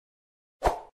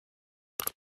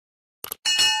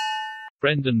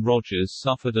Brendan Rodgers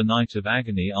suffered a night of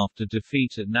agony after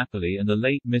defeat at Napoli, and a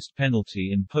late missed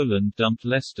penalty in Poland dumped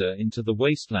Leicester into the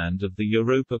wasteland of the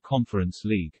Europa Conference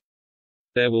League.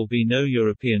 There will be no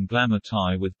European glamour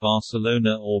tie with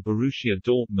Barcelona or Borussia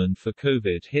Dortmund for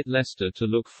Covid-hit Leicester to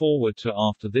look forward to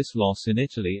after this loss in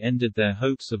Italy ended their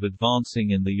hopes of advancing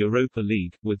in the Europa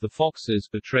League, with the Foxes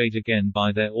betrayed again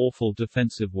by their awful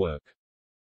defensive work.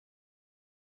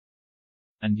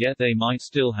 And yet they might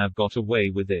still have got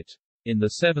away with it. In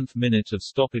the 7th minute of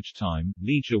stoppage time,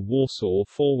 Legia Warsaw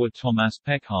forward Tomasz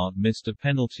Pekart missed a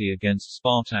penalty against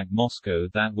Spartak Moscow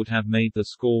that would have made the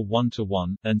score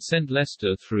 1-1, and sent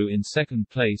Leicester through in second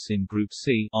place in Group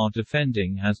C. Our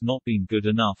defending has not been good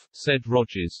enough, said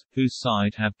Rodgers, whose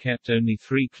side have kept only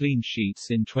 3 clean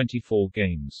sheets in 24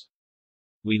 games.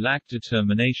 We lack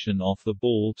determination off the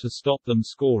ball to stop them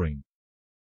scoring.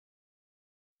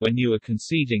 When you are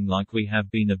conceding like we have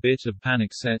been, a bit of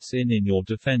panic sets in your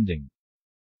defending.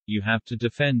 You have to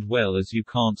defend well, as you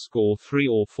can't score 3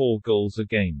 or 4 goals a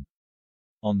game.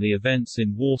 On the events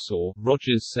in Warsaw,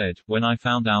 Rodgers said, when I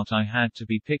found out I had to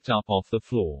be picked up off the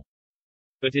floor.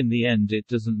 But in the end it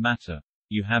doesn't matter.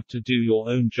 You have to do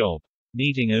your own job.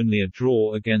 Needing only a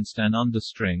draw against an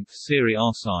understrength Serie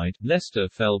A side, Leicester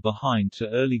fell behind to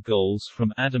early goals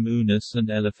from Adam Unas and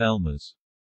Eljif Elmas.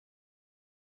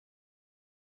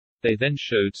 They then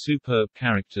showed superb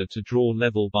character to draw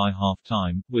level by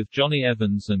half-time, with Johnny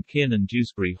Evans and Kiernan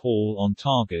Dewsbury Hall on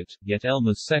target, yet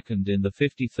Elmas' second in the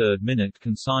 53rd minute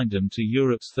consigned them to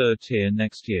Europe's third tier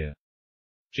next year.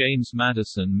 James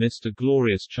Maddison missed a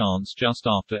glorious chance just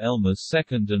after Elmas'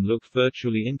 second and looked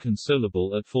virtually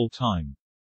inconsolable at full-time.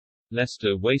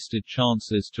 Leicester wasted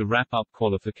chances to wrap up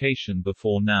qualification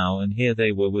before now, and here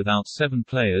they were without 7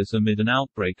 players amid an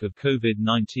outbreak of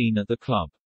COVID-19 at the club.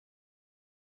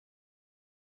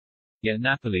 Yet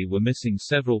Napoli were missing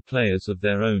several players of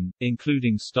their own,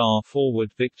 including star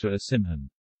forward Victor Osimhen.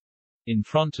 In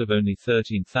front of only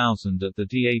 13,000 at the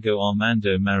Diego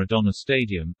Armando Maradona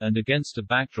Stadium, and against a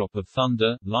backdrop of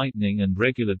thunder, lightning and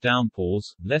regular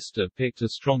downpours, Leicester picked a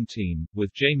strong team,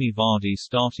 with Jamie Vardy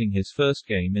starting his first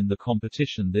game in the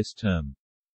competition this term.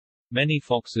 Many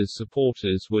Foxes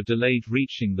supporters were delayed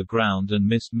reaching the ground and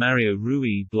missed Mario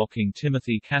Rui blocking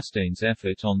Timothy Castaigne's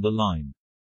effort on the line.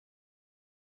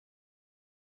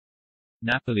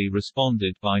 Napoli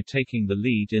responded by taking the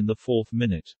lead in the 4th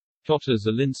minute. Piotr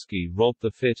Zielinski robbed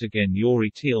the fit again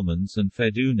Youri Tielemans and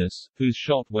Fed Unas, whose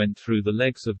shot went through the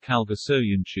legs of Kalga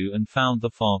Soyuncu and found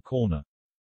the far corner.